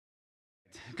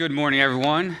Good morning,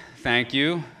 everyone. Thank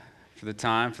you for the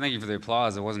time. Thank you for the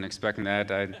applause. I wasn't expecting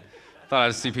that. I thought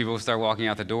I'd see people start walking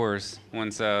out the doors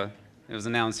once it was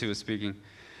announced who was speaking.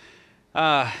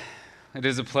 Uh, it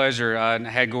is a pleasure. I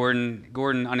had Gordon.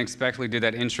 Gordon unexpectedly did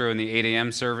that intro in the 8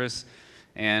 a.m. service,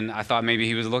 and I thought maybe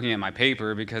he was looking at my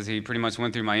paper because he pretty much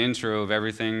went through my intro of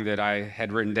everything that I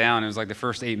had written down. It was like the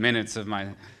first 8 minutes of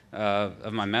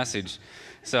my message.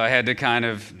 So I had to kind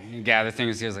of gather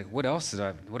things. He was like, what else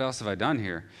have I done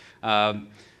here?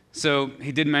 So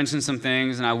he did mention some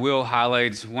things, and I will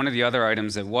highlight one of the other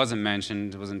items that wasn't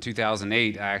mentioned. It was in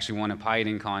 2008, I actually won a pie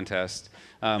eating contest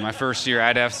my first year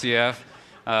at FCF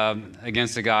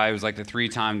against a guy who was like the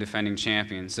 3-time defending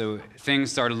champion. So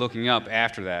things started looking up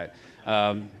after that.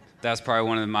 That's probably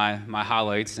one of my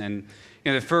highlights. And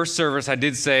the first service, I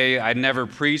did say I'd never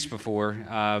preached before.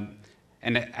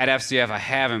 And at FCF, I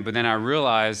haven't, but then I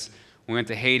realized when we went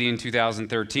to Haiti in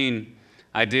 2013,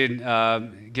 I did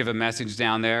give a message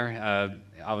down there.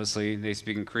 Obviously, they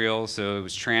speak in Creole, so it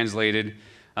was translated.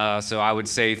 So I would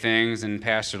say things, and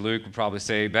Pastor Luke would probably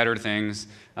say better things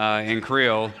in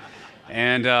Creole.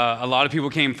 And a lot of people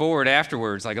came forward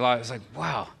afterwards. It was like,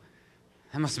 wow,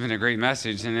 that must have been a great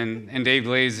message. And Dave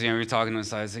Glaze, we were talking on the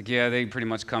side. It's like, yeah, they pretty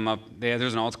much come up.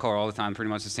 There's an altar call all the time. Pretty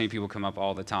much the same people come up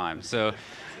all the time. So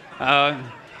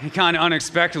he kind of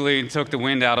unexpectedly took the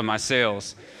wind out of my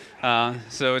sails.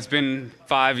 So it's been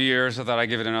 5 years. I thought I'd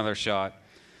give it another shot.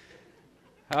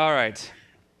 All right.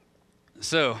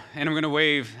 So, and I'm going to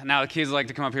wave. Now the kids like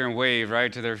to come up here and wave,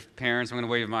 right, to their parents. I'm going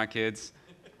to wave at my kids.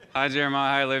 Hi, Jeremiah.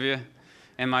 Hi, Olivia.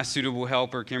 And my suitable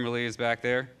helper, Kimberly, is back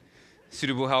there.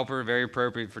 Suitable helper, very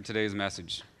appropriate for today's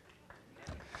message.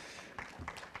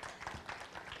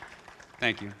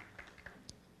 Thank you.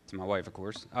 To my wife, of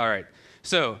course. All right.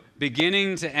 So,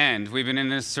 beginning to end, we've been in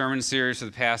this sermon series for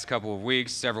the past couple of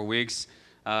weeks, several weeks.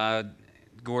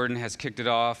 Gordon has kicked it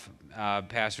off.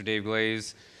 Pastor Dave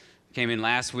Glaze came in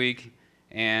last week.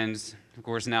 And, of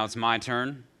course, now it's my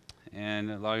turn. And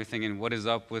a lot of you are thinking, what is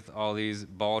up with all these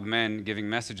bald men giving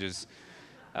messages?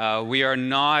 We have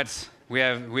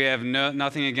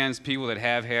nothing against people that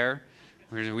have hair.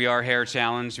 We are hair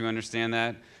challenged. You understand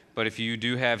that. But if you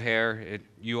do have hair,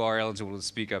 you are eligible to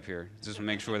speak up here. Just to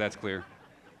make sure that's clear.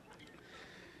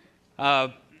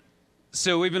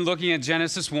 So we've been looking at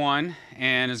Genesis 1,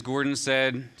 and as Gordon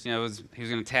said, he was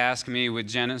going to task me with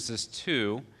Genesis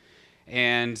 2,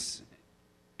 and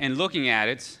looking at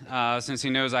it, since he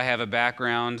knows I have a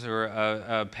background or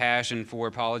a passion for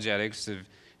apologetics.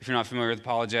 If you're not familiar with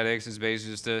apologetics, it's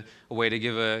basically just a way to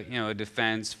give a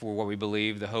defense for what we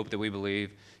believe, the hope that we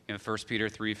believe. 1 Peter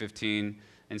 3:15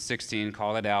 and 16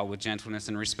 call it out with gentleness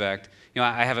and respect.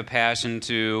 I have a passion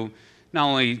to not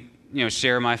only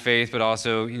share my faith, but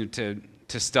also to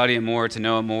study it more, to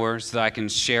know it more, so that I can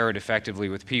share it effectively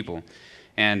with people.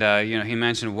 And he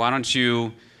mentioned, why don't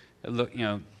you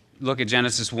look at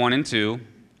Genesis 1 and 2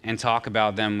 and talk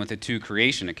about them with the 2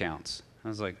 creation accounts. I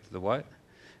was like, the what?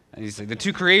 And he's like, the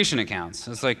 2 creation accounts.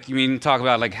 I was like, you mean talk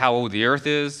about how old the earth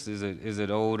is? Is it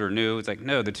old or new? It's like,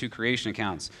 no, the 2 creation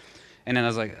accounts. And then I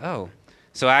was like, oh.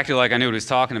 So I acted like I knew what he was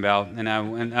talking about. And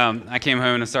I came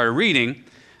home and started reading.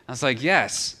 I was like,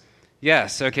 yes,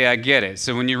 okay, I get it.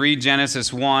 So when you read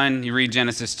Genesis 1, you read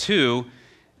Genesis 2,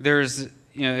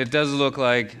 it does look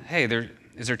like, hey,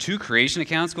 is there 2 creation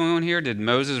accounts going on here? Did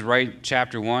Moses write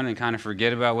chapter 1 and kind of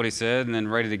forget about what he said and then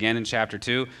write it again in chapter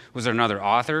 2? Was there another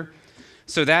author?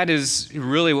 So that is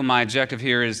really what my objective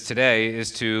here is today,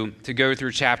 is to go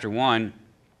through chapter 1,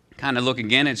 kind of look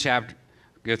again at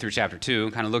go through chapter 2,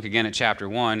 kind of look again at chapter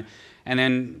 1, and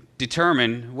then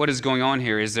determine what is going on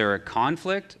here. Is there a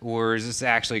conflict, or is this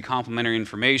actually complementary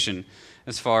information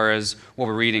as far as what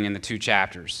we're reading in the 2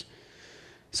 chapters?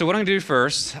 So what I'm going to do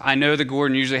first, I know that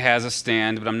Gordon usually has a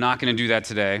stand, but I'm not going to do that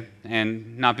today.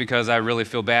 And not because I really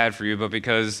feel bad for you, but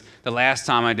because the last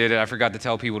time I did it, I forgot to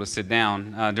tell people to sit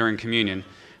down during communion. And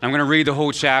I'm going to read the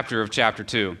whole chapter of chapter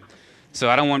 2. So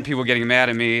I don't want people getting mad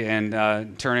at me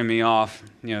and turning me off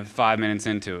 5 minutes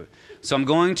into it. So I'm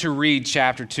going to read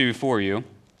chapter 2 for you.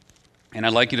 And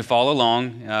I'd like you to follow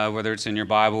along, whether it's in your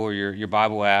Bible or your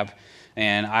Bible app.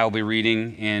 And I will be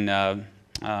reading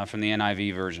from the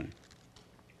NIV version.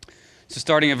 So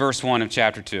starting at verse 1 of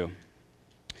chapter 2.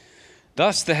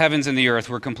 Thus the heavens and the earth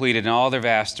were completed in all their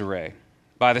vast array.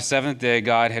 By the 7th day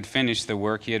God had finished the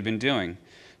work he had been doing.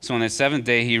 So on the 7th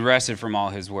day he rested from all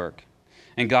his work.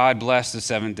 And God blessed the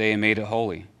 7th day and made it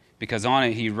holy, because on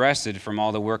it he rested from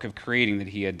all the work of creating that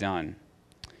he had done.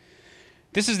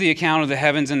 This is the account of the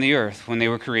heavens and the earth when they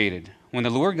were created. When the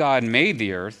Lord God made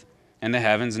the earth and the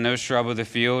heavens, and no shrub of the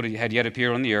field had yet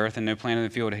appeared on the earth, and no plant of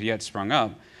the field had yet sprung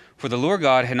up, for the Lord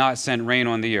God had not sent rain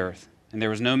on the earth, and there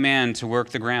was no man to work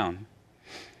the ground.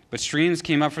 But streams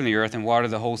came up from the earth and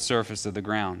watered the whole surface of the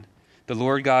ground. The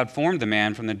Lord God formed the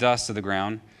man from the dust of the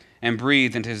ground and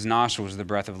breathed into his nostrils the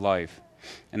breath of life,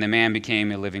 and the man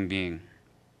became a living being.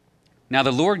 Now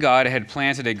the Lord God had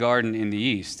planted a garden in the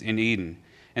east, in Eden,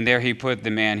 and there he put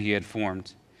the man he had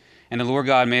formed. And the Lord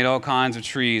God made all kinds of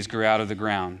trees grow out of the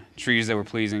ground, trees that were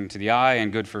pleasing to the eye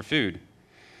and good for food.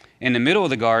 In the middle of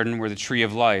the garden were the tree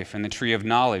of life and the tree of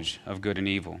knowledge of good and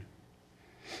evil.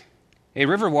 A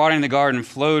river watering the garden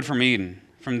flowed from Eden.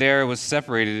 From there it was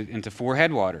separated into 4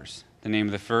 headwaters. The name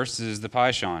of the first is the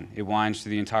Pishon. It winds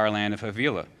through the entire land of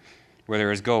Havilah, where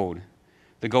there is gold.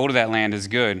 The gold of that land is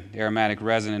good. The aromatic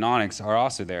resin and onyx are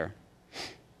also there.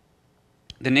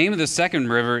 The name of the second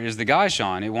river is the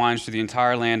Gishon. It winds through the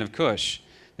entire land of Cush.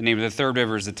 The name of the third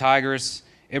river is the Tigris.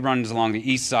 It runs along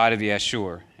the east side of the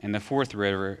Ashur. And the fourth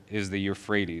river is the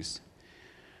Euphrates.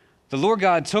 The Lord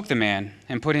God took the man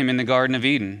and put him in the Garden of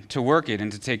Eden to work it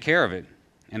and to take care of it.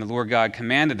 And the Lord God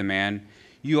commanded the man,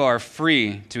 "You are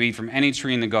free to eat from any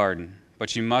tree in the garden,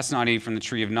 but you must not eat from the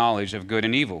tree of knowledge of good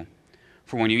and evil,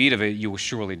 for when you eat of it, you will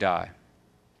surely die."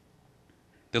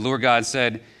 The Lord God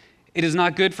said, "It is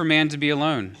not good for man to be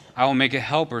alone. I will make a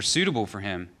helper suitable for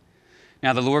him."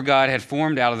 Now the Lord God had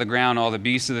formed out of the ground all the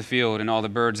beasts of the field and all the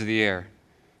birds of the air.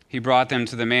 He brought them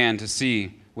to the man to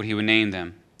see what he would name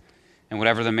them. And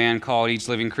whatever the man called each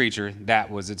living creature, that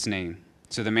was its name.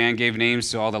 So the man gave names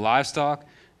to all the livestock,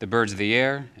 the birds of the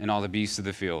air, and all the beasts of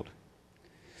the field.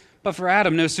 But for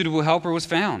Adam no suitable helper was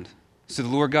found. So the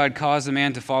Lord God caused the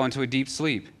man to fall into a deep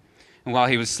sleep. And while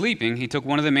he was sleeping, he took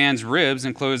one of the man's ribs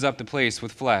and closed up the place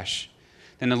with flesh.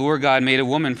 Then the Lord God made a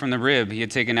woman from the rib he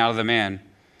had taken out of the man,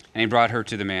 and he brought her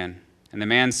to the man. And the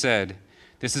man said,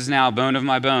 "This is now bone of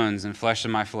my bones and flesh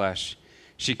of my flesh.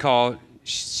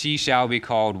 She shall be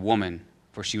called woman,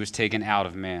 for she was taken out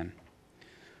of man.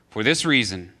 For this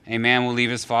reason, a man will leave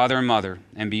his father and mother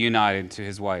and be united to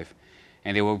his wife,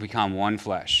 and they will become one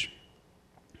flesh."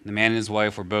 The man and his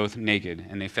wife were both naked,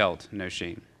 and they felt no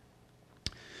shame.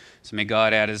 So may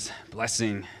God add his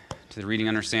blessing to the reading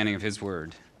and understanding of his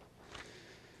word.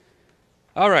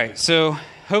 All right, so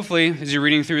hopefully as you're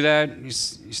reading through that, you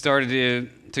started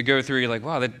to go through, you're like,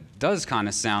 wow, that does kind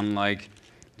of sound like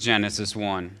Genesis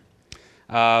 1.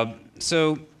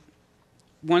 So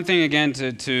one thing, again,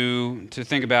 to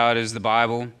think about is the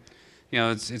Bible. You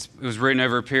know, it was written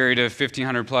over a period of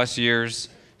 1,500 plus years,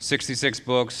 66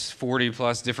 books, 40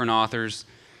 plus different authors,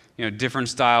 you know, different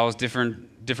styles,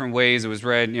 different ways it was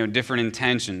read, you know, different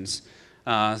intentions.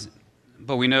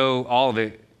 But we know all of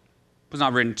it was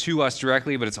not written to us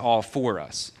directly, but it's all for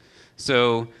us.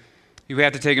 So you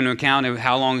have to take into account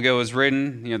how long ago it was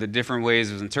written, you know, the different ways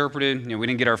it was interpreted. You know, we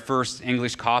didn't get our first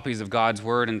English copies of God's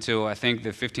Word until, I think,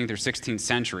 the 15th or 16th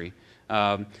century.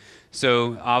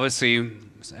 So obviously,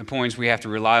 at points we have to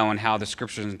rely on how the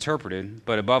Scripture is interpreted,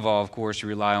 but above all, of course, you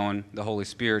rely on the Holy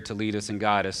Spirit to lead us and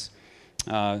guide us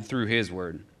through His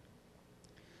Word.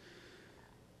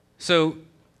 So,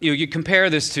 you know, you compare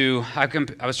this to,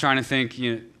 I was trying to think,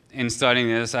 you know, in studying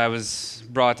this,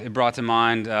 it brought to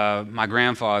mind my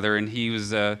grandfather, and he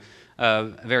was a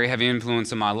very heavy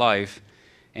influence in my life.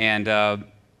 And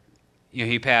you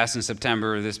know, he passed in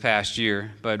September of this past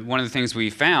year. But one of the things we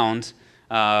found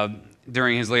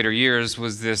during his later years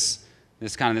was this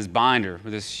binder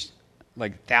with this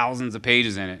like thousands of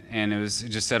pages in it, and it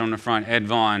just said on the front, Ed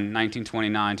Vaughn,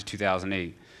 1929 to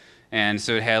 2008. And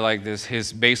so it had like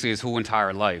basically his whole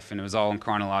entire life, and it was all in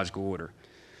chronological order.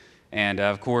 And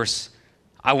of course,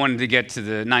 I wanted to get to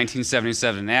the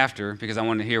 1977 and after because I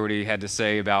wanted to hear what he had to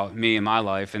say about me and my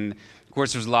life. And of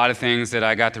course, there's a lot of things that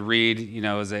I got to read, you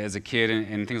know, as a kid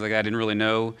and things like that. I didn't really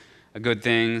know good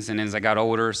things. And as I got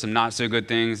older, some not so good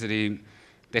things that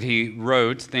he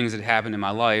wrote, things that happened in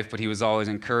my life. But he was always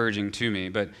encouraging to me.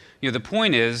 But you know, the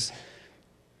point is,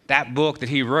 that book that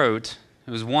he wrote,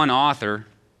 it was one author.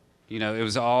 You know, it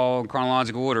was all in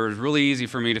chronological order. It was really easy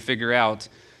for me to figure out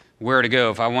where to go.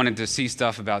 If I wanted to see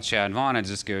stuff about Chad Vaughn, I'd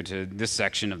just go to this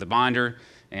section of the binder,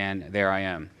 and there I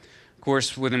am. Of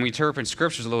course, when we interpret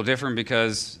Scripture, it's a little different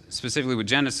because specifically with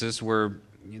Genesis, where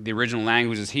the original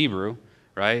language is Hebrew,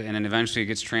 right? And then eventually it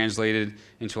gets translated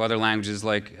into other languages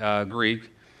like Greek,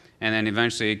 and then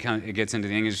eventually it gets into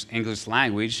the English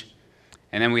language.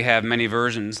 And then we have many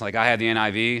versions, like I have the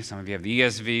NIV, some of you have the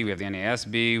ESV, we have the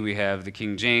NASB, we have the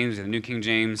King James, the New King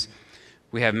James.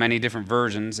 We have many different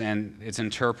versions, and it's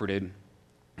interpreted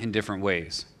in different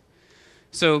ways.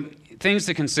 So things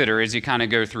to consider as you kind of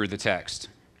go through the text.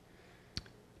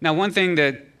 Now, one thing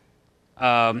that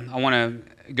I want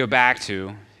to go back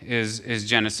to is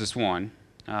Genesis 1,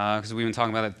 because we've been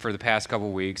talking about it for the past couple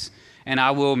of weeks. And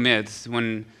I will admit,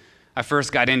 when I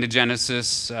first got into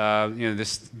Genesis,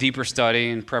 this deeper study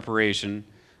and preparation,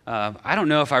 I don't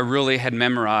know if I really had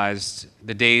memorized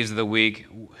the days of the week,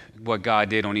 what God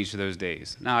did on each of those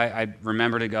days. Now, I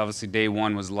remembered it, obviously, day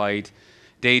 1 was light.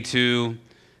 Day 2,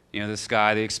 the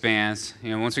sky, the expanse.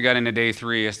 Once we got into day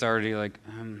 3, I started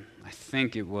I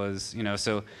think it was,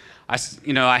 so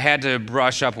I had to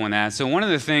brush up on that. So one of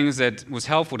the things that was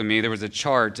helpful to me, there was a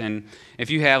chart, and if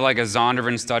you have like a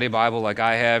Zondervan study Bible like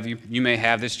I have, you may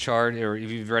have this chart, or if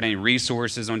you've read any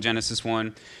resources on Genesis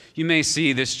 1, you may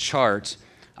see this chart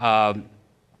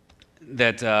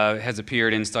that has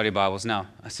appeared in study Bibles. Now,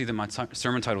 I see that my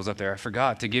sermon title's up there. I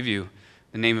forgot to give you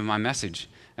the name of my message,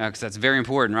 because that's very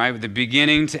important, right? With the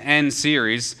beginning to end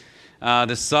series,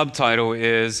 the subtitle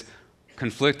is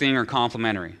Conflicting or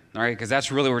Complementary, all right? Because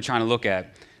that's really what we're trying to look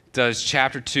at. Does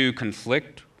chapter 2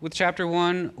 conflict with chapter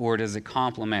 1, or does it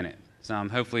complement it? So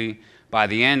hopefully by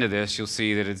the end of this, you'll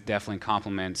see that it definitely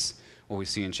complements what we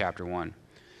see in chapter 1.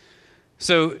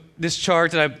 So this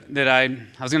chart that I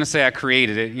was going to say I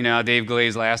created it. Dave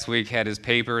Glaze last week had his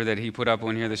paper that he put up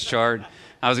on here, this chart.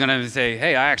 I was going to say,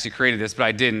 hey, I actually created this, but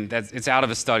I didn't. It's out of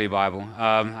a study Bible.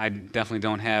 I definitely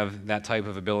don't have that type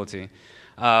of ability.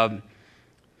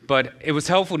 But it was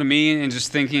helpful to me in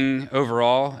just thinking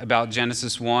overall about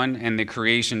Genesis 1 and the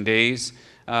creation days,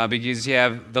 because you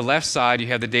have the left side, you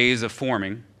have the days of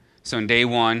forming. So in day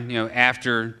 1,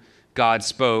 after God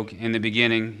spoke in the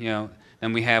beginning,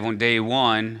 then we have on day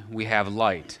 1, we have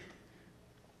light.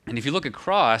 And if you look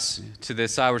across to the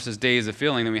side where it says days of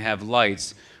filling, then we have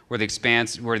lights, where the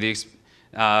expanse,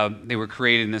 they were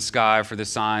created in the sky for the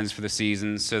signs, for the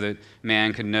seasons, so that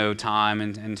man could know time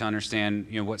and to understand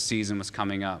what season was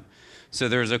coming up. So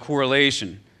there's a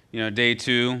correlation. Day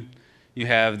 2, you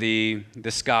have the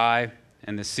sky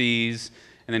and the seas,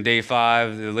 and then day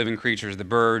 5, the living creatures, the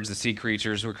birds, the sea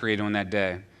creatures were created on that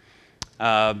day.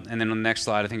 And then on the next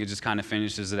slide, I think it just kind of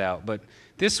finishes it out. But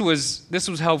this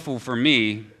was helpful for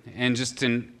me, and just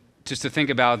to think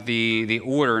about the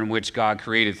order in which God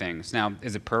created things. Now,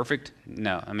 is it perfect?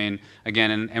 No.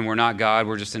 Again, and we're not God,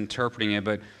 we're just interpreting it,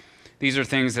 but these are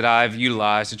things that I've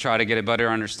utilized to try to get a better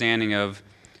understanding of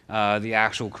the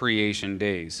actual creation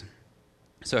days.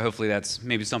 So hopefully that's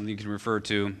maybe something you can refer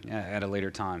to at a later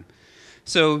time.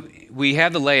 So we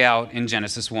have the layout in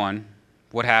Genesis 1,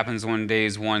 what happens on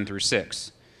days 1 through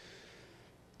 6.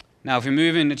 Now, if we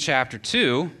move into chapter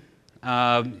 2,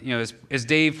 as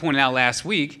Dave pointed out last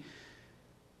week,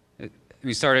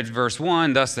 we started at verse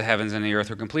 1, thus the heavens and the earth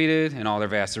were completed, and all their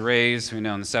vast arrays. We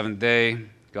know on the 7th day,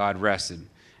 God rested.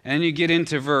 And then you get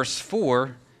into verse 4,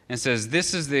 and it says,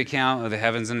 this is the account of the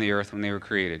heavens and the earth when they were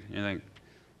created. You're like,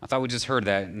 I thought we just heard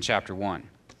that in chapter 1.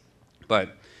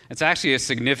 But it's actually a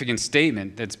significant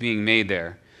statement that's being made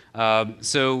there.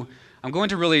 So I'm going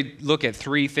to really look at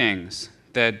 3 things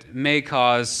that may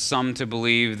cause some to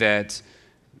believe that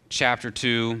chapter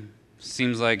 2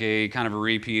 seems like a kind of a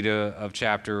repeat of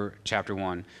chapter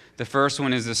 1. The first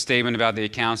one is a statement about the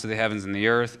accounts of the heavens and the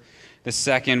earth. The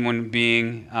second one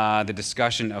being the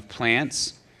discussion of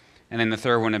plants. And then the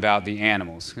third one about the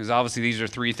animals. Because obviously these are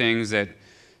 3 things that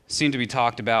seem to be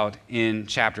talked about in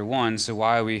chapter 1, so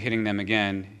why are we hitting them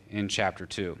again in chapter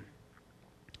 2?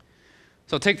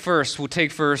 So we'll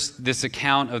take first this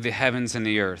account of the heavens and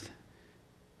the earth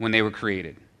when they were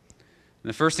created. And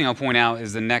the first thing I'll point out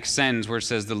is the next sentence where it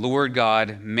says, the Lord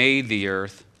God made the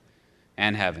earth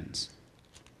and heavens.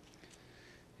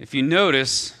 If you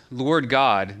notice, Lord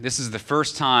God, this is the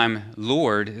first time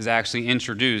Lord is actually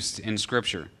introduced in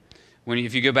Scripture.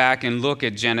 If you go back and look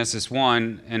at Genesis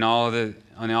 1 and all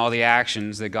the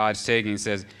actions that God's taking, it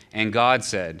says, and God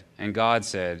said, and God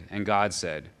said, and God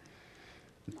said.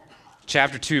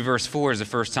 Chapter 2, verse 4 is the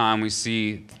first time we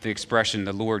see the expression,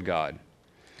 the Lord God.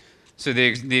 So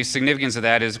the significance of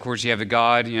that is, of course, you have the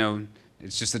God,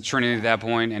 it's just the Trinity at that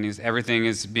point, and everything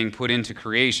is being put into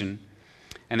creation.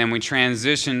 And then we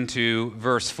transition to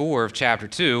verse 4 of chapter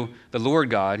 2, the Lord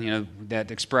God,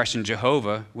 that expression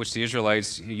Jehovah, which the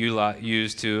Israelites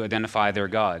used to identify their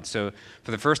God. So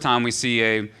for the first time, we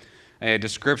see a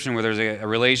description where there's a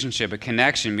relationship, a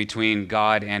connection between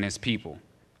God and his people.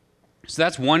 So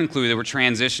that's one clue that we're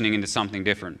transitioning into something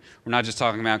different. We're not just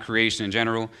talking about creation in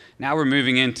general. Now we're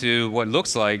moving into what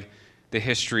looks like the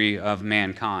history of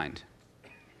mankind.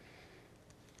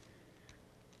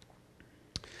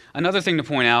 Another thing to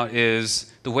point out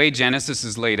is the way Genesis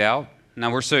is laid out.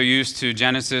 Now, we're so used to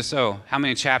Genesis. Oh, how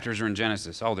many chapters are in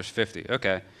Genesis? Oh, there's 50.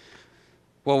 Okay.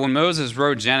 Well, when Moses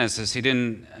wrote Genesis, he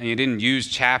didn't use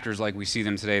chapters like we see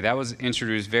them today. That was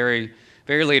introduced very,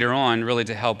 very later on, really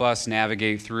to help us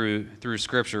navigate through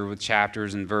Scripture with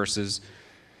chapters and verses.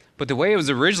 But the way it was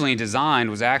originally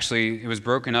designed was actually, it was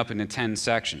broken up into 10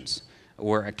 sections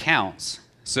or accounts.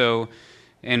 So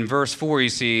in verse 4, you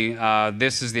see,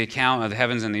 this is the account of the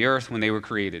heavens and the earth when they were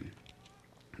created.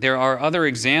 There are other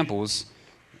examples,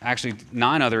 actually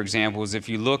 9 other examples. If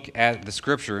you look at the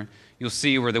scripture, you'll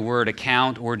see where the word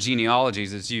account or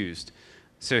genealogies is used.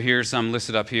 So here's some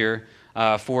listed up here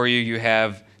for you. You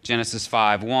have Genesis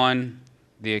 5:1,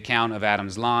 the account of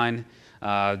Adam's line.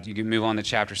 You can move on to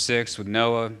chapter 6 with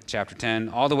Noah, chapter 10,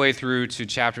 all the way through to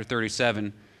chapter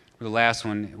 37, where the last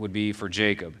one would be for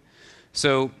Jacob.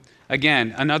 So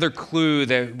again, another clue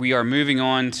that we are moving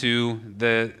on to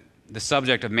the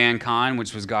subject of mankind,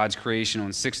 which was God's creation on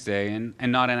the 6th day,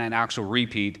 and not an actual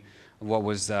repeat of what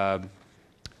was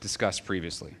discussed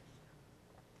previously.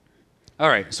 All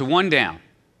right, so one down,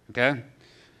 okay?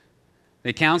 The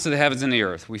accounts of the heavens and the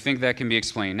earth. We think that can be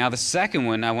explained. Now, the second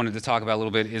one I wanted to talk about a little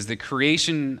bit is the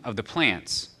creation of the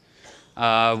plants,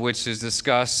 which is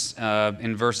discussed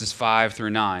in verses 5 through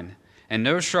 9. And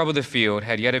no shrub of the field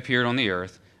had yet appeared on the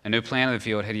earth, and no plant of the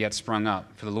field had yet sprung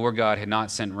up, for the Lord God had not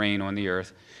sent rain on the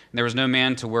earth, and there was no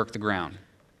man to work the ground.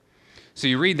 So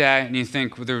you read that and you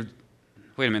think, well,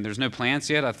 wait a minute, there's no plants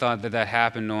yet? I thought that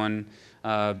happened on,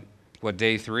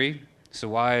 day 3? So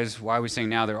why are we saying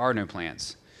now there are no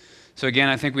plants? So again,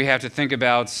 I think we have to think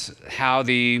about how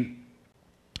who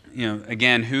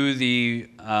the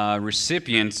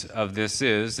recipient of this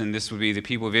is, and this would be the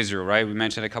people of Israel, right? We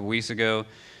mentioned a couple weeks ago,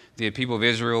 the people of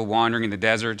Israel wandering in the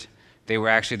desert. They were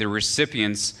actually the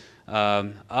recipients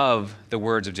of the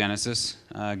words of Genesis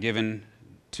given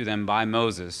to them by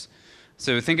Moses.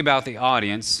 So think about the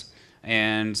audience,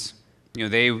 and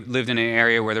they lived in an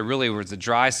area where there really was a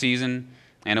dry season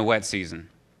and a wet season.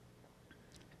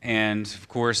 And of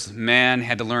course, man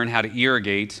had to learn how to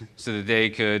irrigate so that they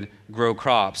could grow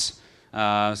crops,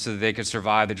 so that they could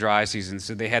survive the dry season.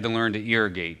 So they had to learn to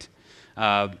irrigate.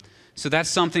 So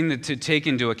that's something to take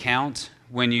into account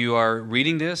when you are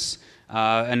reading this.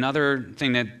 Another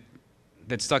thing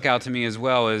that stuck out to me as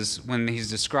well is when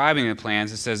he's describing the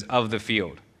plants, it says of the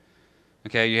field.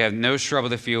 Okay, you have no shrub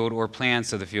of the field or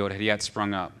plants of the field had yet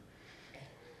sprung up.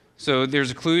 So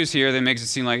there's clues here that makes it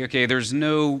seem like, okay, there's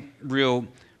no real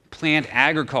plant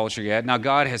agriculture yet. Now,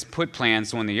 God has put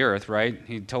plants on the earth, right?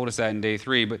 He told us that in day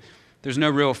 3, but there's no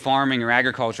real farming or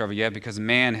agriculture of it yet because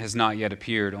man has not yet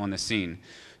appeared on the scene.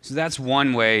 So that's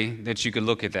one way that you could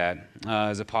look at that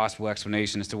as a possible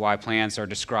explanation as to why plants are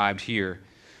described here.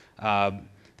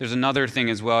 There's another thing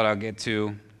as well that I'll get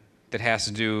to that has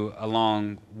to do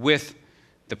along with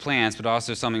the plants, but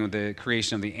also something with the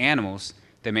creation of the animals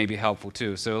that may be helpful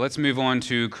too. So let's move on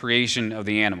to creation of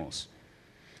the animals.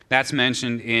 That's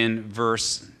mentioned in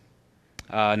verse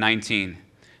 19.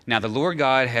 Now the Lord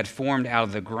God had formed out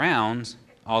of the ground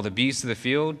all the beasts of the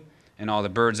field and all the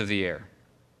birds of the air.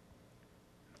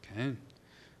 Okay.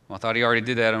 Well, I thought he already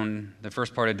did that on the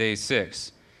first part of day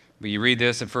 6. But you read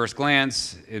this at first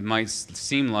glance, it might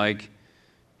seem like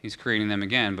he's creating them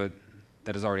again, but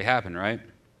that has already happened, right?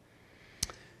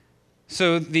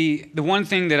 So the one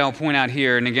thing that I'll point out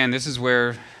here, and again, this is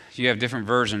where you have different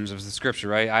versions of the scripture,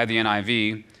 right? I have the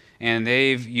NIV, and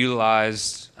they've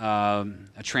utilized a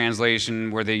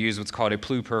translation where they use what's called a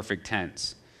pluperfect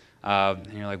tense.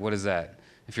 And you're like, what is that?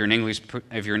 If you're an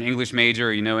English major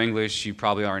or you know English, you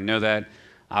probably already know that.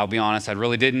 I'll be honest, I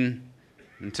really didn't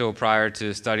until prior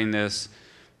to studying this.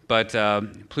 But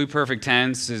pluperfect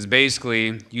tense is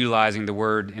basically utilizing the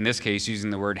word, in this case, using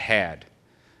the word had.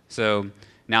 So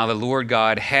now the Lord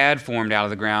God had formed out of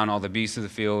the ground all the beasts of the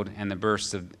field and the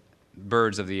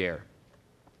birds of the air.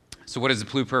 So what is the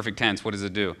pluperfect tense? What does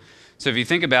it do? So if you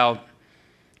think about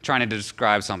trying to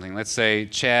describe something, let's say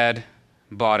Chad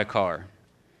bought a car.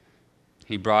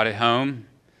 He brought it home,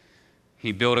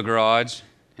 he built a garage,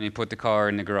 and he put the car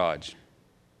in the garage.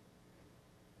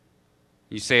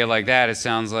 You say it like that, it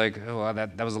sounds like, oh, well,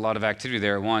 that was a lot of activity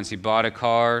there at once. He bought a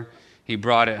car, he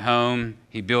brought it home,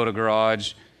 he built a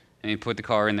garage, and he put the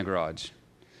car in the garage.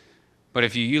 But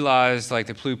if you utilize like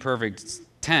the pluperfect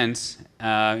tense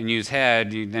and use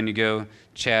had, then you go,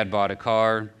 Chad bought a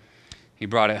car, he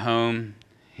brought it home,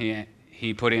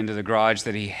 he put it into the garage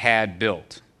that he had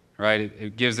built, right?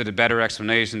 It gives it a better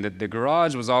explanation that the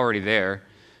garage was already there,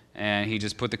 and he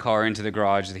just put the car into the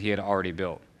garage that he had already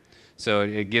built. So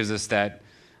it gives us that,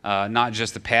 not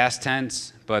just the past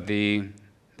tense, but the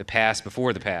past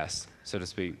before the past, so to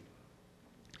speak.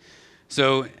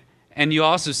 So, and you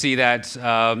also see that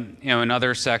in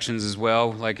other sections as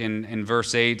well, like in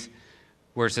verse 8,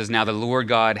 where it says, now the Lord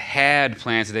God had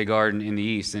planted a garden in the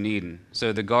east in Eden.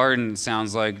 So the garden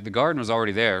sounds like the garden was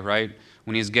already there, right,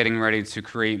 when he's getting ready to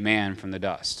create man from the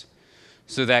dust.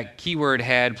 So that key word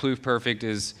had, pluperfect,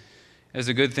 is is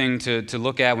a good thing to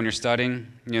look at when you're studying.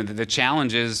 You know, the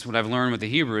challenge is, what I've learned with the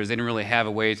Hebrew is they didn't really have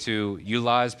a way to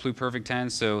utilize pluperfect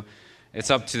tense, so it's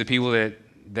up to the people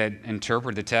that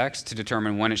interpret the text to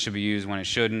determine when it should be used, when it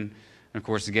shouldn't. And of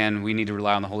course, again, we need to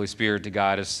rely on the Holy Spirit to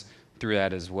guide us through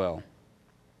that as well.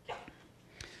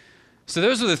 So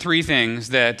those are the three things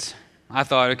that I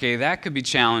thought, okay, that could be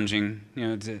challenging, you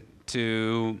know,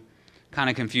 to kind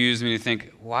of confuse me to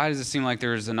think, why does it seem like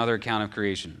there's another account of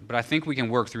creation? But I think we can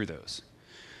work through those.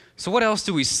 So what else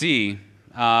do we see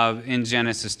in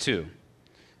Genesis 2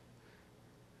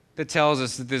 that tells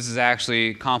us that this is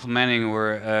actually complementing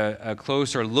or a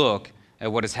closer look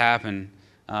at what has happened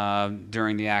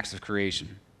during the acts of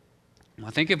creation?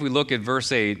 I think if we look at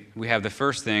verse 8, we have the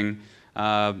first thing.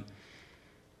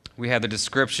 We have the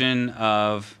description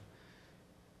of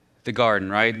the garden,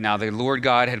 right? Now the Lord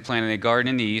God had planted a garden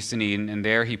in the east in Eden, and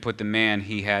there he put the man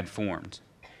he had formed,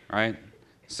 right?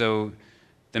 So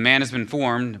the man has been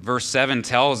formed. Verse 7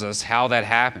 tells us how that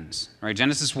happens, right?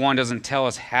 Genesis 1 doesn't tell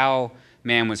us how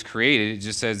man was created. It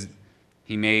just says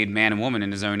he made man and woman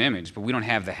in his own image, but we don't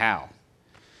have the how.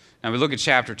 Now we look at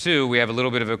chapter 2, we have a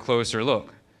little bit of a closer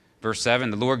look. Verse 7,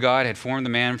 the Lord God had formed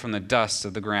the man from the dust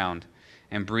of the ground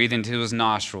and breathed into his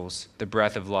nostrils the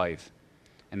breath of life,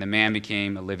 and the man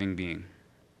became a living being.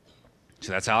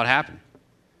 So that's how it happened,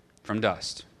 from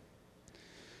dust.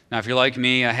 Now, if you're like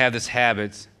me, I have this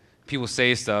habit. People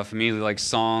say stuff, immediately like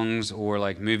songs or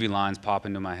like movie lines pop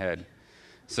into my head.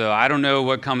 So I don't know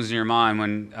what comes in your mind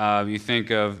when you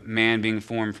think of man being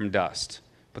formed from dust.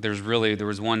 But there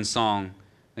was one song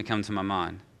that comes to my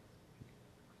mind.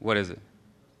 What is it?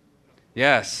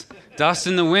 Yes, dust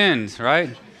in the wind, right?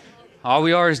 All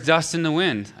we are is dust in the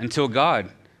wind until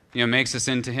God, makes us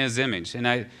into his image. And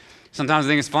I sometimes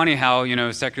think it's funny how,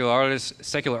 secular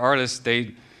artists,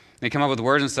 they come up with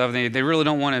words and stuff, and they really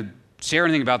don't want to share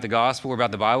anything about the gospel or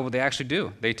about the Bible, but they actually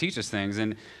do. They teach us things.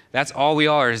 And that's all we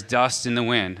are is dust in the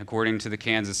wind, according to the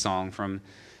Kansas song from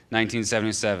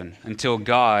 1977, until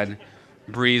God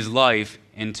breathes life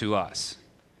into us.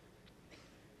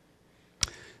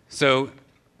 So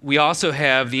we also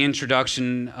have the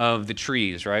introduction of the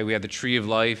trees, right? We have the tree of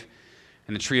life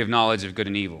and the tree of knowledge of good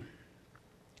and evil.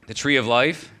 The tree of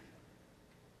life,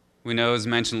 we know, is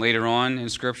mentioned later on in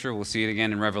Scripture. We'll see it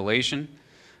again in Revelation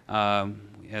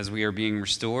as we are being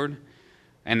restored.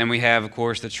 And then we have, of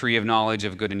course, the tree of knowledge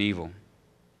of good and evil.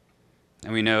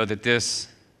 And we know that this,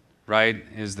 right,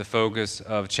 is the focus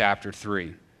of chapter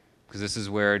 3, because this is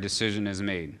where a decision is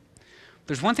made.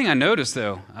 There's one thing I noticed,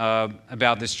 though,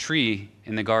 about this tree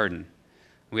in the garden.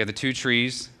 We have the two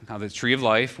trees, the tree of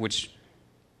life, which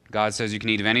God says you can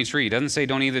eat of any tree. He doesn't say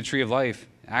don't eat of the tree of life.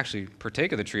 Actually,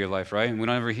 partake of the tree of life, right? And we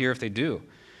don't ever hear if they do.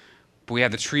 But we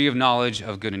have the tree of knowledge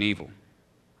of good and evil.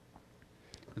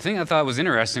 The thing I thought was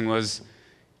interesting was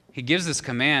he gives this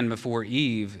command before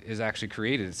Eve is actually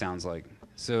created, it sounds like.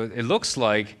 So it looks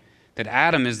like that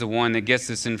Adam is the one that gets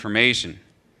this information.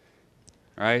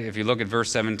 Right? If you look at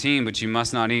verse 17, but you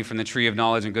must not eat from the tree of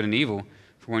knowledge of good and evil,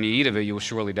 for when you eat of it, you will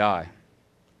surely die.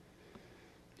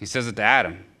 He says it to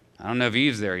Adam. I don't know if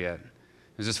Eve's there yet.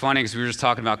 It was just funny because we were just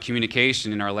talking about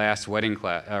communication in our last wedding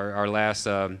class,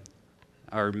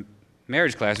 our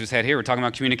marriage class we just had here. We're talking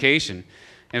about communication.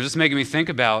 And it was just making me think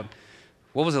about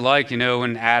what was it like,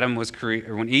 when Adam was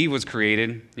when Eve was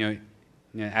created.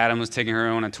 Adam was taking her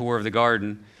on a tour of the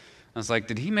garden. I was like,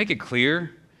 did he make it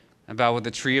clear about what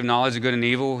the tree of knowledge of good and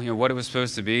evil, what it was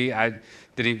supposed to be?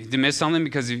 Did he miss something?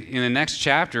 Because in the next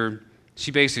chapter,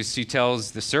 she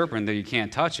tells the serpent that you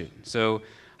can't touch it. So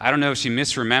I don't know if she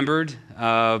misremembered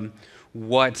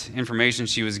what information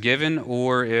she was given,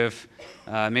 or if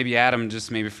maybe Adam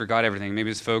just forgot everything. Maybe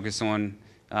his focus on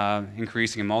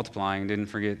increasing and multiplying, didn't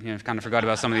forget, kind of forgot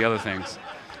about some of the other things.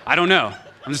 I don't know.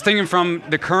 I'm just thinking from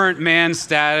the current man's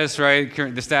status, right?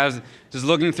 The status, just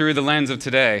looking through the lens of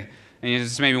today. And it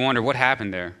just made me wonder what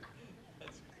happened there.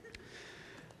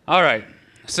 All right,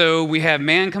 so we have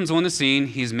man comes on the scene.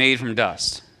 He's made from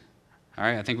dust. All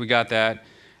right, I think we got that.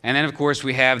 And then, of course,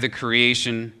 we have the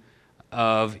creation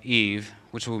of Eve,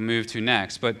 which we'll move to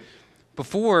next. But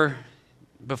before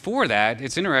that,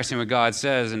 it's interesting what God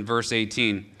says in verse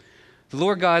 18. The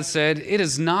Lord God said, "It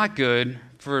is not good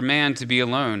for a man to be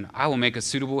alone. I will make a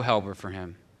suitable helper for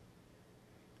him."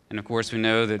 And, of course, we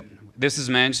know that this is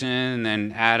mentioned, and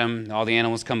then Adam, all the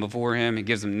animals come before him. He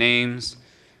gives them names.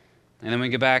 And then we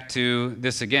get back to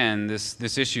this again,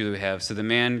 this issue that we have. So the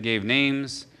man gave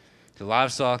names to the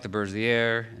livestock, the birds of the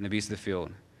air, and the beasts of the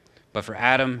field. But for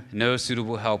Adam, no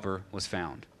suitable helper was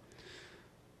found.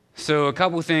 So a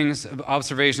couple of things,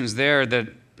 observations there that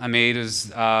I made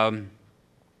is God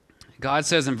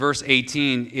says in verse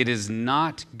 18, "It is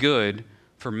not good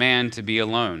for man to be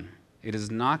alone. It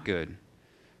is not good.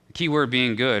 The key word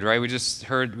being good, right? We just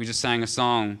sang a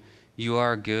song, you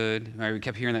are good, right? We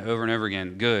kept hearing that over and over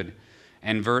again, good.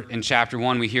 And in chapter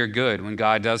 1, we hear good. When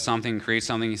God does something, creates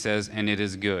something, he says, and it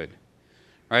is good.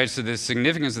 Right? So the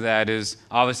significance of that is,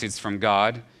 obviously it's from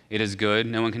God. It is good.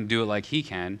 No one can do it like he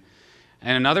can.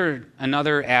 And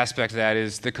another aspect of that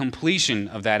is the completion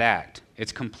of that act.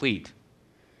 It's complete.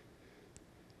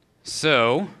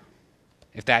 So,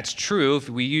 if that's true, if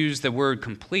we use the word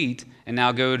complete and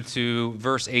now go to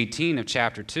verse 18 of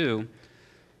chapter 2,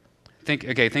 think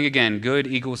again, good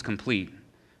equals complete.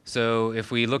 So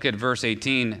if we look at verse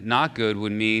 18, not good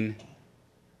would mean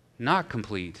not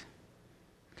complete.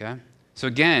 Okay? So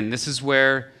again, this is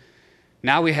where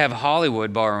now we have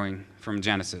Hollywood borrowing from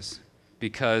Genesis,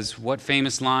 because what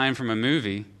famous line from a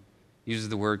movie uses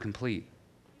the word complete?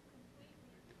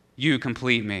 You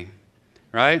complete me,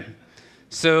 right?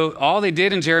 So all they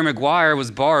did in Jerry Maguire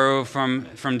was borrow from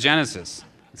Genesis.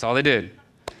 That's all they did.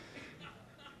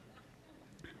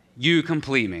 You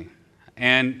complete me.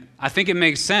 And I think it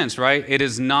makes sense, right? It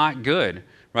is not good,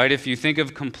 right? If you think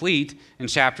of complete in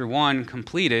chapter 1,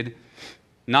 completed,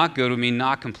 not good would mean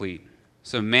not complete.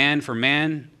 So for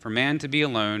man to be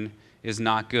alone is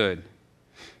not good,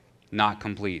 not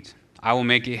complete. I will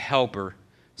make a helper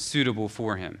suitable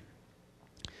for him.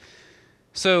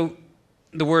 So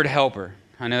the word helper,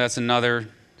 I know that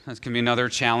can be another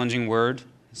challenging word,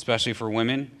 especially for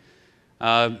women.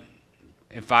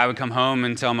 If I would come home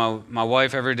and tell my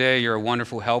wife every day, you're a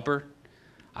wonderful helper,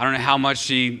 I don't know how much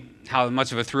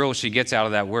of a thrill she gets out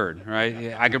of that word,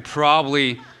 right? I could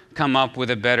probably come up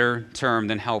with a better term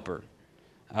than helper.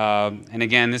 And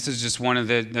again, this is just one of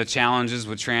the challenges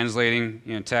with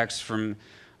translating text from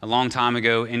a long time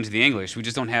ago into the English. We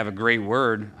just don't have a great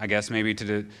word, I guess, maybe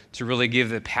to really give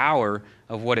the power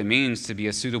of what it means to be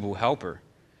a suitable helper.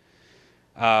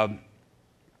 I'll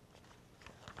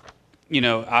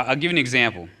give you an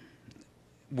example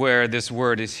where this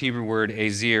Hebrew word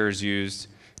azir, is used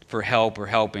for help or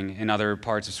helping in other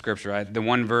parts of Scripture. The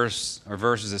one verse or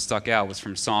verses that stuck out was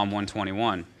from Psalm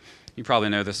 121. You probably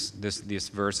know these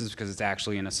verses because it's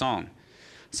actually in a song.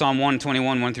 Psalm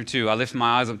 121, 1 through 2, I lift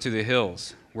my eyes up to the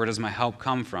hills. Where does my help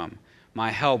come from? My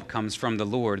help comes from the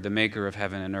Lord, the maker of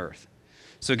heaven and earth.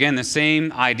 So again, the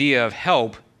same idea of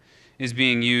help is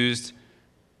being used,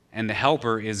 and the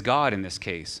helper is God in this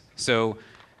case. So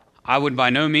I would by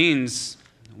no means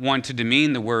want to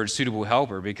demean the word suitable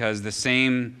helper, because the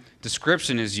same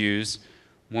description is used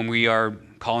when we are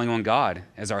calling on God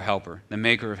as our helper, the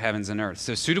maker of heavens and earth.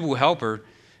 So suitable helper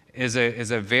is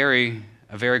a very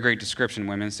great description,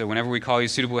 women. So whenever we call you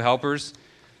suitable helpers,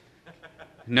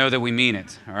 know that we mean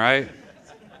it, all right?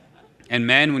 And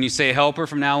men, when you say helper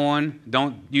from now on,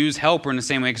 don't use helper in the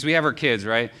same way, because we have our kids,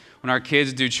 right? When our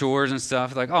kids do chores and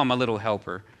stuff, like, oh, my little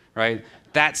helper, right?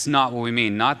 That's not what we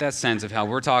mean, not that sense of help.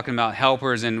 We're talking about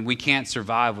helpers, and we can't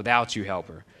survive without you,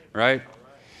 helper, right?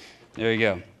 There you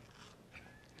go.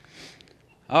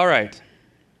 All right.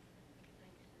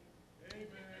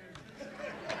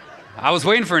 I was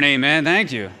waiting for an amen.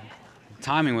 Thank you.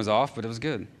 Timing was off, but it was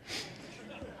good.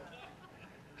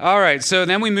 All right, so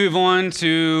then we move on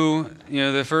to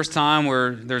the first time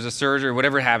where there's a surgery or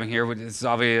whatever happened here. It's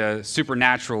obviously a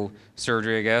supernatural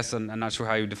surgery, I guess. I'm not sure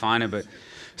how you define it, but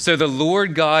so the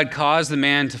Lord God caused the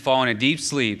man to fall in a deep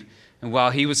sleep, and while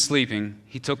he was sleeping,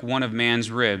 he took one of man's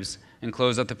ribs and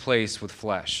closed up the place with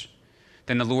flesh.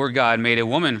 Then the Lord God made a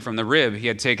woman from the rib he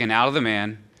had taken out of the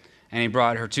man, and he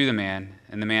brought her to the man.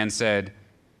 And the man said,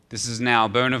 "This is now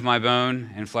bone of my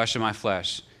bone and flesh of my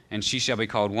flesh, and she shall be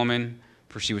called woman,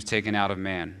 for she was taken out of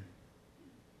man."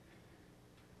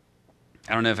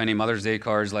 I don't know if any Mother's Day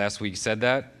cards last week said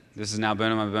that. This is now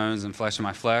bone of my bones and flesh of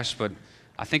my flesh, but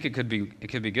I think it could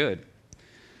be good.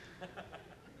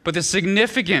 But the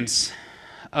significance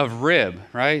of rib,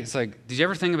 right? It's like, did you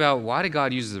ever think about why did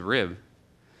God use the rib?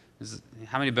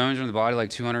 How many bones are in the body? Like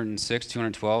 206,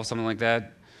 212, something like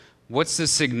that. What's the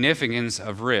significance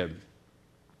of rib?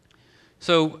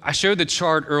 So I showed the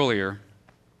chart earlier,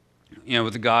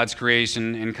 with the God's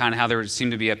creation and kind of how there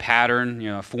seemed to be a pattern,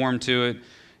 a form to it,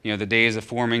 the days of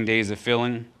forming, days of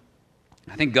filling.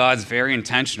 I think God's very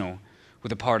intentional with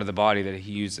the part of the body that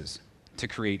he uses to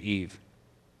create Eve,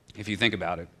 if you think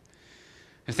about it.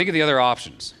 And think of the other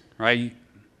options, right?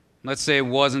 Let's say it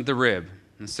wasn't the rib.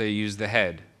 Let's say you used the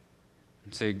head.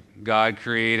 Let's say God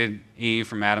created Eve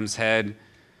from Adam's head.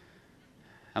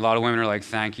 A lot of women are like,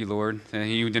 thank you, Lord.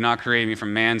 You did not create me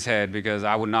from man's head, because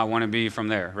I would not want to be from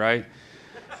there, right?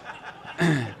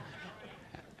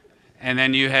 And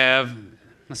then you have,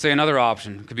 let's say another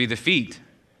option. It could be the feet.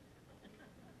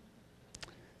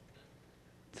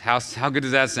 how good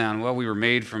does that sound? Well, we were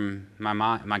made from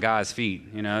my guy's feet.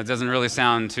 You know, it doesn't really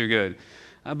sound too good.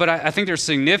 But I think there's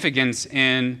significance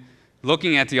in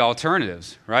looking at the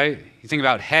alternatives, right? You think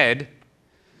about head.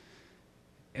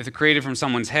 If they're created from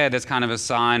someone's head, that's kind of a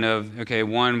sign of, okay,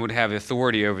 one would have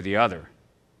authority over the other,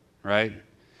 right?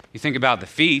 You think about the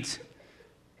feet.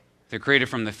 If they're created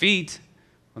from the feet,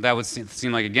 well, that would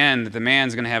seem like, again, that the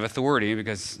man's going to have authority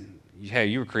because, hey,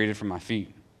 you were created from my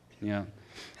feet. You know?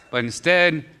 But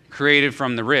instead, created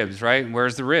from the ribs, right?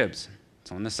 Where's the ribs?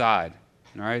 It's on the side,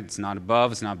 all right? It's not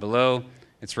above, it's not below.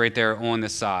 It's right there on the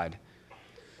side.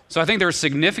 So I think there's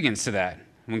significance to that.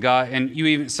 When God,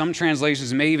 and some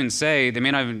translations may even say, they may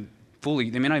not even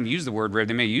use the word rib,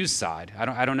 they may use side.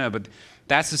 I don't know, but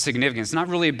that's the significance. It's not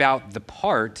really about the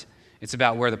part, it's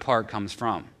about where the part comes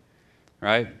from,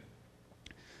 right?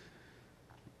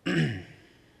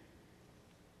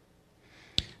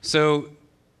 So,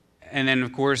 and then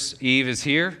of course Eve is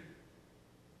here.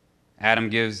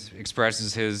 Adam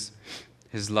expresses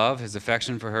his love, his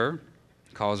affection for her,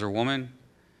 calls her woman.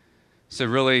 So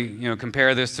really,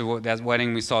 compare this to that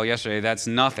wedding we saw yesterday. That's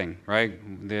nothing,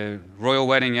 right? The royal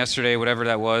wedding yesterday, whatever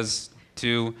that was,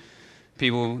 two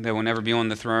people that will never be on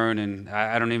the throne, and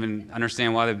I don't even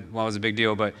understand why it was a big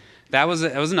deal. But it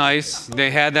was nice.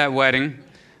 They had that wedding,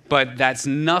 but that's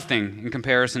nothing in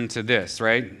comparison to this,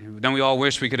 right? Don't we all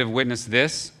wish we could have witnessed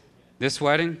this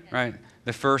wedding, right?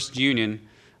 The first union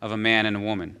of a man and a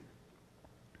woman.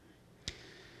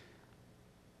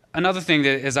 Another thing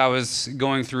that as I was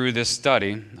going through this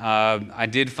study, I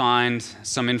did find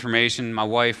some information. My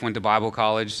wife went to Bible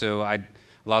college, so a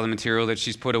lot of the material that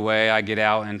she's put away, I get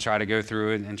out and try to go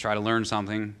through it and try to learn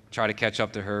something, try to catch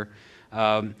up to her.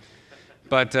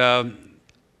 But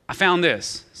I found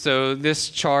this. So this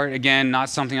chart, again, not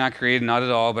something I created, not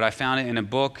at all, but I found it in a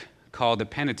book called the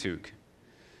Pentateuch.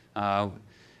 And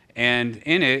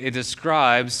in it, it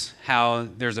describes how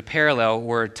there's a parallel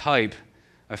or a type,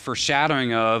 a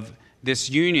foreshadowing of this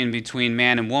union between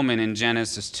man and woman in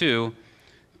Genesis 2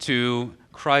 to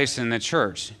Christ and the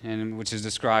church, and which is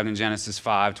described in Genesis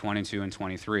 5, 22, and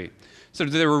 23. So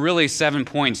there were really 7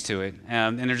 points to it,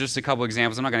 and there's just a couple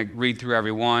examples. I'm not going to read through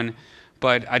every one,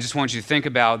 but I just want you to think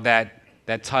about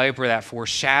that type or that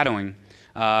foreshadowing.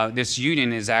 This union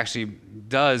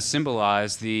does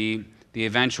symbolize the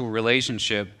eventual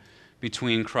relationship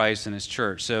between Christ and his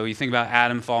church. So you think about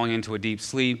Adam falling into a deep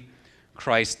sleep.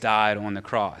 Christ died on the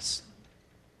cross.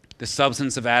 The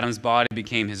substance of Adam's body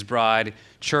became his bride.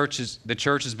 The church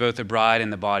is both the bride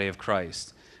and the body of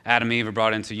Christ. Adam and Eve are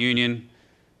brought into union.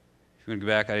 If you want to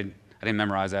go back, I didn't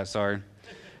memorize that, sorry.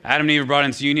 Adam and Eve are brought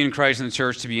into union, Christ and the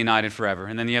church to be united forever.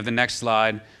 And then you have the next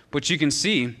slide. But you can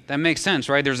see, that makes sense,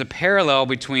 right? There's a parallel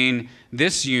between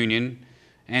this union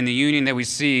and the union that we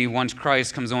see once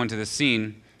Christ comes onto the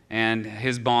scene and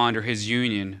his bond or his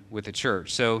union with the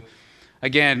church. So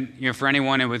again, for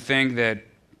anyone that would think that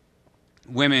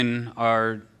women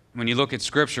are, when you look at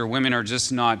Scripture, women are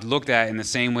just not looked at in the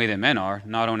same way that men are,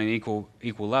 not on an equal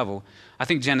level. I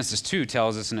think Genesis 2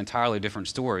 tells us an entirely different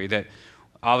story, that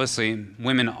obviously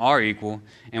women are equal,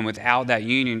 and without that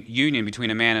union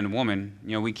between a man and a woman,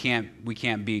 we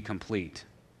can't be complete.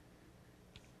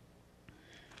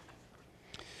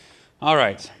 All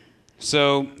right,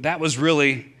 so that was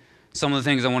really some of the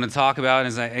things I want to talk about.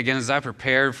 As I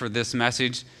prepared for this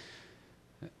message,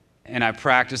 and I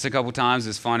practiced a couple times.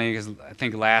 It's funny because I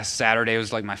think last Saturday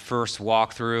was like my first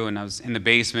walkthrough, and I was in the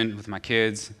basement with my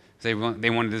kids. They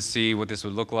wanted to see what this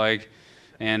would look like,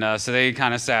 and so they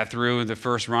kind of sat through the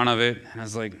first run of it. And I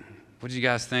was like, "What did you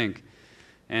guys think?"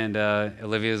 And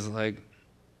Olivia's like,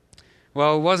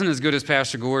 "Well, it wasn't as good as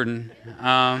Pastor Gordon."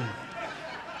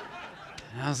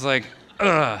 I was like,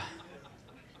 "Ugh."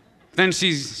 Then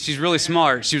she's really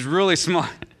smart. She was really smart.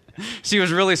 She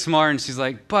was really smart, and she's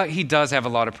like, "But he does have a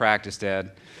lot of practice,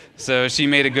 Dad." So she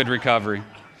made a good recovery.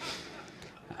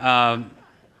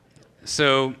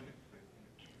 So,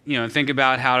 think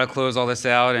about how to close all this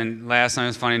out. And last night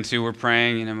was funny too. We're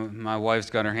praying. My wife's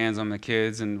got her hands on the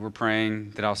kids, and we're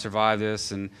praying that I'll survive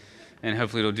this, and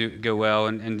hopefully it'll go well.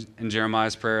 And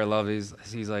Jeremiah's prayer, I love it.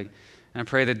 He's like, "And I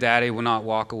pray that Daddy will not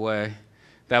walk away."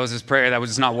 That was his prayer. That would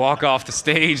just not walk off the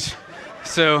stage.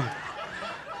 So,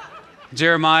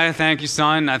 Jeremiah, thank you,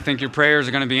 son. I think your prayers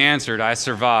are going to be answered. I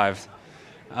survived.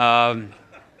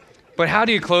 But how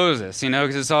do you close this?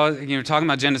 Because it's all, talking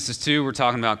about Genesis 2, we're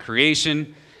talking about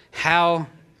creation. How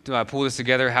do I pull this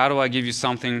together? How do I give you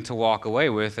something to walk away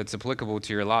with that's applicable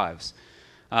to your lives?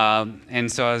 And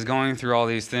so I was going through all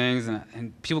these things,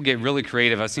 and people get really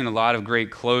creative. I've seen a lot of great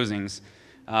closings.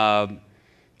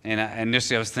 And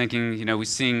initially I was thinking, we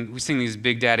sing these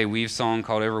Big Daddy Weave song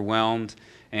called Overwhelmed,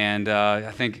 And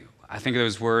I think of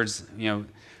those words,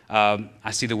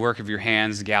 I see the work of your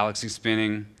hands, the galaxy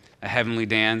spinning, a heavenly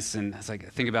dance, and it's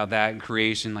like, think about that in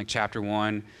creation, like chapter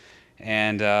 1,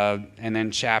 and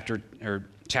then chapter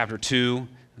 2,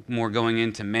 more going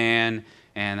into man,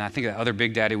 and I think that other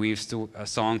Big Daddy Weave a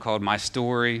song called My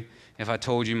Story, If I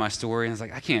Told You My Story, and it's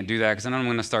like, I can't do that because then I'm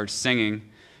going to start singing,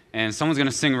 and someone's going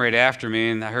to sing right after me,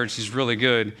 and I heard she's really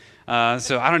good,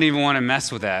 so I don't even want to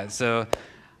mess with that. So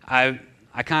I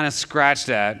kind of scratched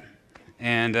that,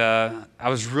 and I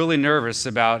was really nervous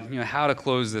about how to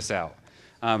close this out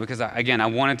because I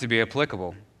want it to be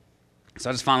applicable. So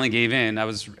I just finally gave in.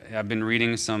 I've been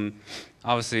reading some,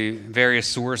 obviously, various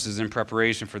sources in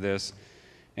preparation for this,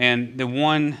 and the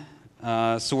one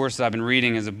source that I've been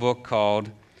reading is a book called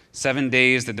 7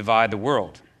 Days That Divide the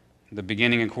World: The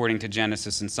Beginning According to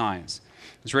Genesis and Science.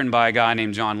 It's written by a guy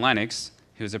named John Lennox,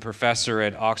 who's a professor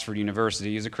at Oxford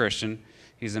University. He's a Christian.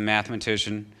 He's a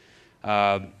mathematician.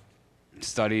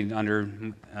 Studied under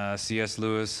C.S.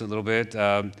 Lewis a little bit.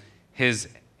 His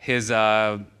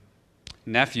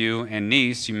nephew and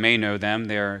niece, you may know them.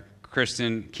 They're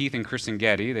Keith and Kristen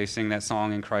Getty. They sing that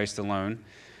song "In Christ Alone."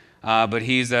 But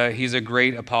he's a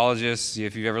great apologist.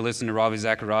 If you've ever listened to Ravi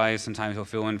Zacharias, sometimes he'll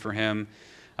fill in for him.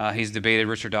 He's debated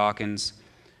Richard Dawkins,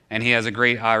 and he has a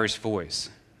great Irish voice.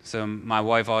 So my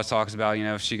wife always talks about,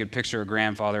 if she could picture her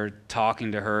grandfather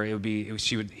talking to her,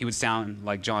 he would sound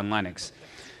like John Lennox.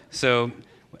 So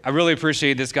I really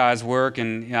appreciate this guy's work,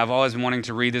 and I've always been wanting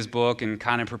to read this book, and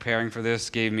kind of preparing for this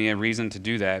gave me a reason to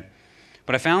do that.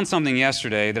 But I found something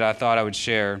yesterday that I thought I would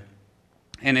share,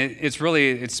 and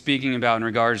it's speaking about in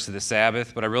regards to the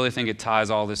Sabbath, but I really think it ties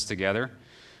all this together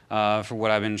for what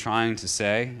I've been trying to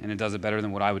say, and it does it better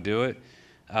than what I would do it.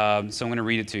 So I'm going to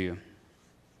read it to you.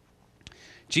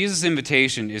 Jesus'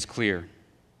 invitation is clear,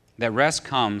 that rest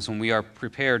comes when we are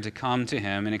prepared to come to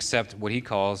him and accept what he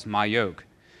calls my yoke.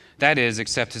 That is,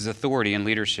 accept his authority and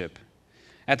leadership.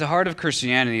 At the heart of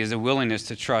Christianity is a willingness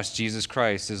to trust Jesus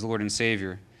Christ as Lord and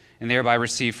Savior, and thereby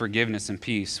receive forgiveness and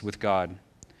peace with God.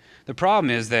 The problem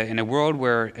is that in a world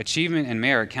where achievement and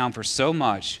merit count for so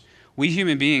much, we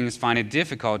human beings find it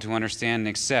difficult to understand and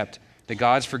accept that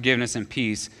God's forgiveness and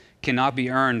peace cannot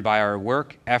be earned by our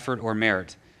work, effort, or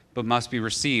merit, but must be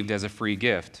received as a free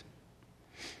gift.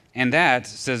 And that,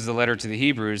 says the letter to the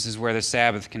Hebrews, is where the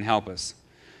Sabbath can help us.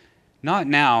 Not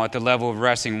now at the level of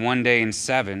resting 1 day in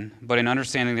 7, but in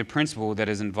understanding the principle that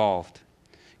is involved.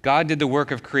 God did the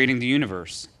work of creating the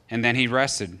universe, and then he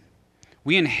rested.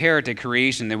 We inherit a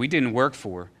creation that we didn't work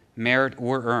for, merit,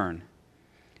 or earn.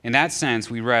 In that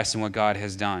sense, we rest in what God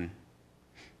has done.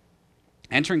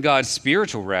 Entering God's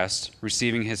spiritual rest,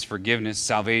 receiving his forgiveness,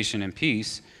 salvation, and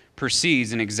peace,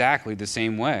 proceeds in exactly the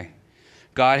same way.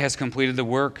 God has completed the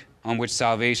work on which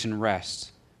salvation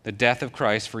rests, the death of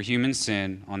Christ for human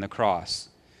sin on the cross.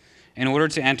 In order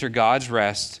to enter God's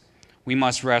rest, we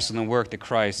must rest on the work that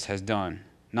Christ has done,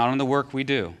 not on the work we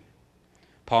do.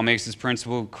 Paul makes this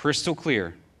principle crystal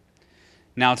clear.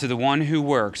 Now, to the one who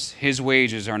works, his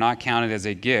wages are not counted as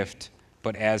a gift,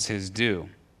 but as his due.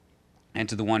 And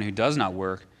to the one who does not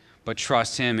work, but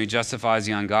trusts him who justifies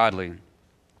the ungodly,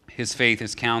 his faith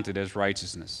is counted as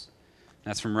righteousness.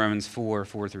 That's from Romans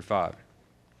 4:4-5.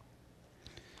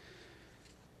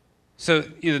 So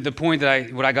the point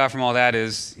that what I got from all that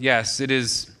is, yes, it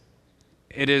is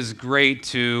great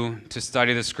to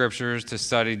study the scriptures, to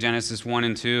study Genesis 1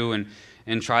 and 2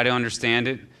 and try to understand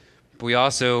it. But we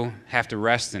also have to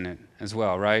rest in it as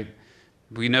well, right?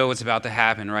 We know what's about to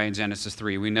happen, right, in Genesis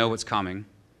 3. We know what's coming.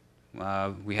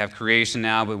 We have creation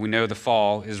now, but we know the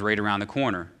fall is right around the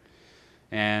corner.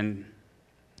 And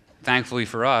thankfully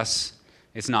for us,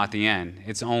 it's not the end.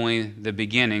 It's only the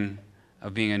beginning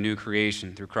of being a new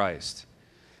creation through Christ.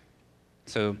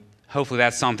 So hopefully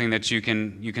that's something that you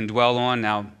can dwell on.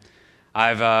 Now,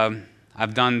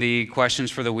 I've done the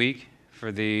questions for the week.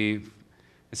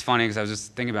 It's funny because I was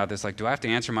just thinking about this. Like, do I have to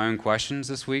answer my own questions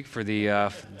this week for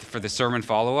the sermon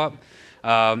follow-up?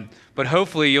 But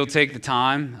hopefully you'll take the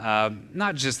time,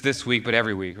 not just this week, but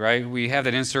every week, right? We have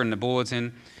that insert in the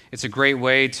bulletin. It's a great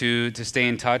way to stay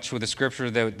in touch with the scripture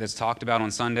that's talked about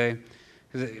on Sunday.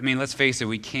 Because, let's face it,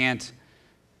 we can't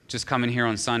just come in here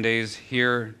on Sundays,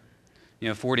 hear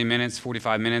 40 minutes,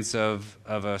 45 minutes of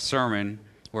a sermon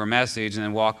or a message, and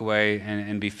then walk away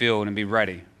and be filled and be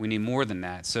ready. We need more than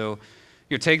that. So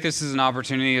take this as an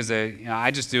opportunity.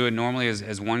 I just do it normally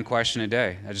as one question a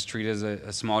day. I just treat it as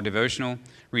a small devotional,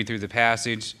 read through the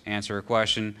passage, answer a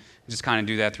question, just kind of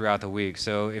do that throughout the week.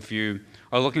 So if you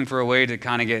are looking for a way to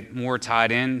kind of get more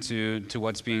tied in to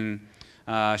what's being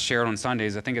shared on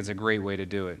Sundays, I think it's a great way to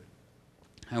do it.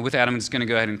 And with that, I'm just going to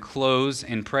go ahead and close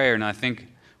in prayer. And I think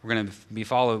we're going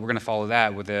to follow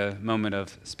that with a moment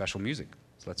of special music.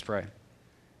 So let's pray.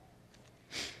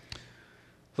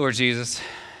 Lord Jesus,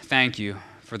 thank you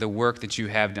for the work that you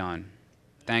have done.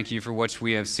 Thank you for what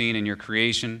we have seen in your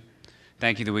creation.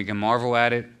 Thank you that we can marvel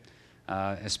at it,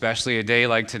 especially a day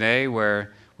like today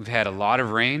where we've had a lot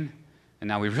of rain, and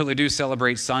now we really do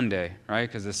celebrate Sunday, right?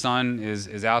 Because the sun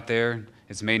is out there,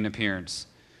 it's made an appearance.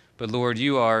 But Lord,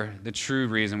 you are the true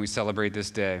reason we celebrate this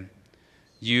day.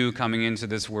 You coming into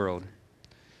this world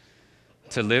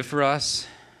to live for us,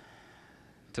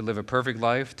 to live a perfect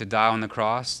life, to die on the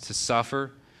cross, to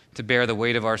suffer, to bear the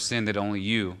weight of our sin that only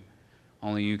you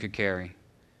could carry.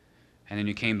 And then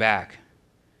you came back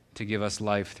to give us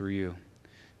life through you.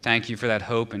 Thank you for that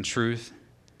hope and truth.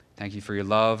 Thank you for your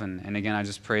love. And again, I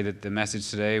just pray that the message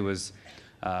today was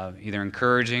either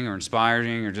encouraging or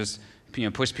inspiring or just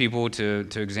push people to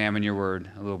examine your word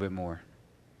a little bit more.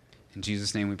 In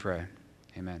Jesus' name we pray.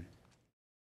 Amen.